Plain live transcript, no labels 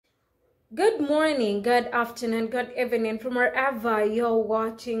Good morning, good afternoon, good evening from wherever you're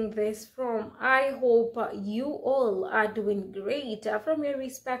watching this from. I hope you all are doing great from your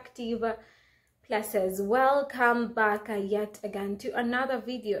respective places. Welcome back yet again to another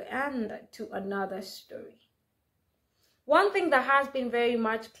video and to another story. One thing that has been very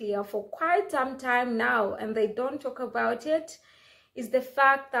much clear for quite some time now, and they don't talk about it, is the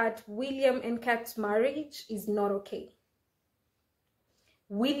fact that William and Kat's marriage is not okay.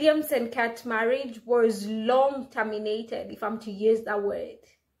 William's and Kat's marriage was long terminated, if I'm to use that word.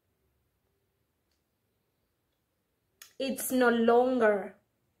 It's no longer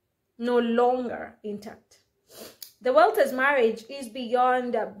intact. The Walters marriage is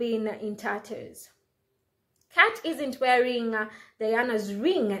beyond being in tatters. Kat isn't wearing Diana's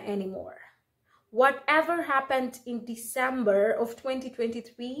ring anymore. Whatever happened in December of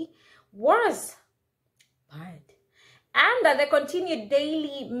 2023 was bad. And the continued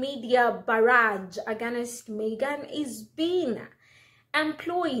daily media barrage against Meghan is being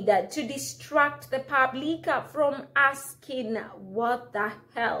employed to distract the public from asking what the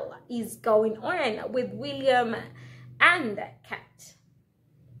hell is going on with William and Kat.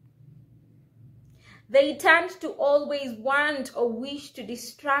 They tend to always want or wish to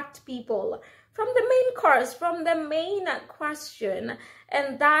distract people from the main course, from the main question,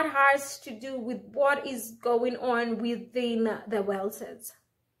 and that has to do with what is going on within the Walters.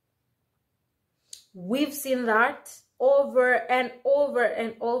 We've seen that over and over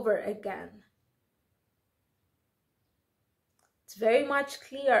and over again. It's very much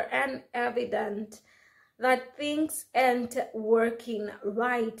clear and evident that things ain't working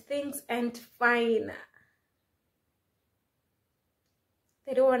right, things ain't fine.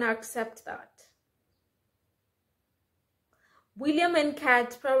 They don't want to accept that. William and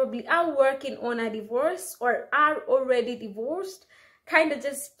Kat probably are working on a divorce or are already divorced, kind of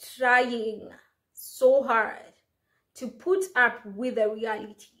just trying so hard to put up with the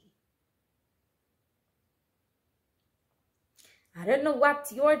reality. I don't know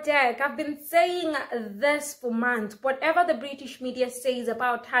what's your take. I've been saying this for months. Whatever the British media says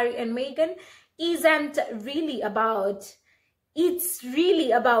about Harry and Meghan isn't really about, it's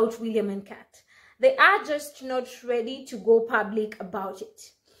really about William and Kat. They are just not ready to go public about it.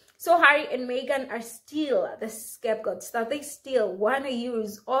 So Harry and Meghan are still the scapegoats that they still want to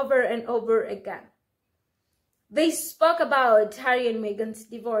use over and over again. They spoke about Harry and Meghan's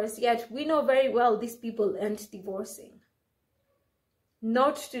divorce, yet we know very well these people aren't divorcing.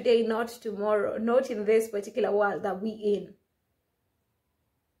 Not today, not tomorrow, not in this particular world that we're in.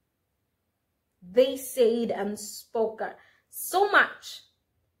 They said and spoke so much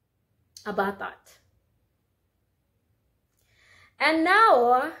about that. And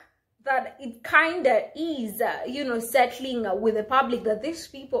now that it kind of is, settling with the public that these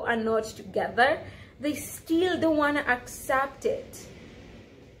people are not together, they still don't want to accept it.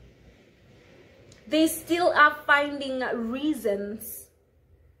 They still are finding reasons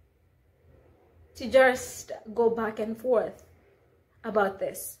to just go back and forth about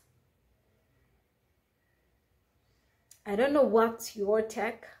this. I don't know what's your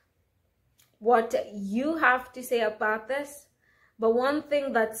take, what you have to say about this, but one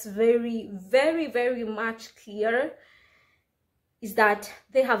thing that's very, very, very much clear is that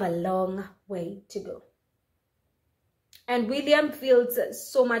they have a long way to go. And William feels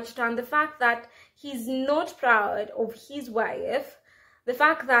so much down the fact that he's not proud of his wife. The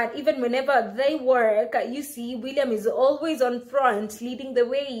fact that even whenever they work, you see, William is always on front, leading the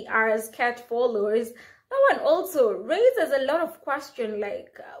way as Kat follows. That one also raises a lot of questions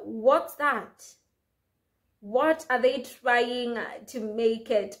like, what's that? What are they trying to make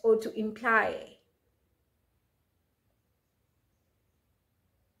it or to imply?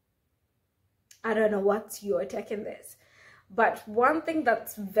 I don't know what's your take in this. But one thing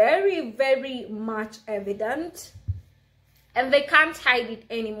that's very, very much evident, and they can't hide it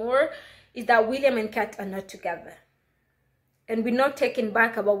anymore, is that William and Kat are not together. And we're not taking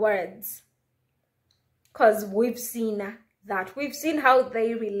back our words. Because we've seen that. We've seen how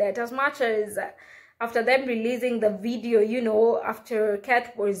they relate. As much as after them releasing the video, after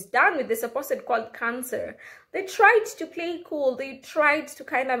Kat was done with the supposed cold cancer, they tried to play cool. They tried to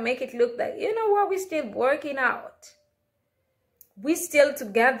kind of make it look like, we're still working out. We're still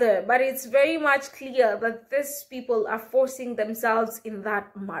together. But it's very much clear that these people are forcing themselves in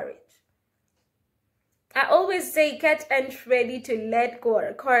that marriage. I always say Kat ain't ready to let go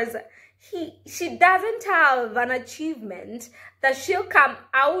because she doesn't have an achievement that she'll come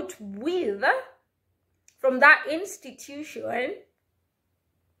out with from that institution.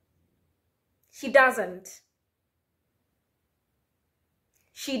 She doesn't.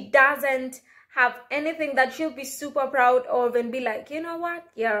 she doesn't have anything that she'll be super proud of and be like, you know what,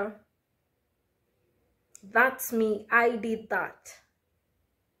 yeah, that's me, I did that.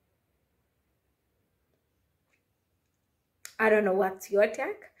 I don't know what's your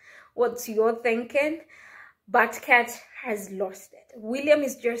take, what's your thinking, but Kat has lost it. William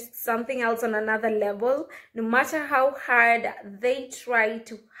is just something else on another level. No matter how hard they try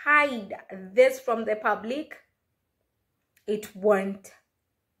to hide this from the public, it won't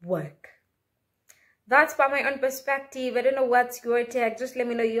work. That's by my own perspective. I don't know what's your take. Just let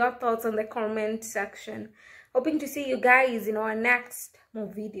me know your thoughts on the comment section. Hoping to see you guys in our next more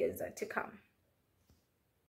videos to come.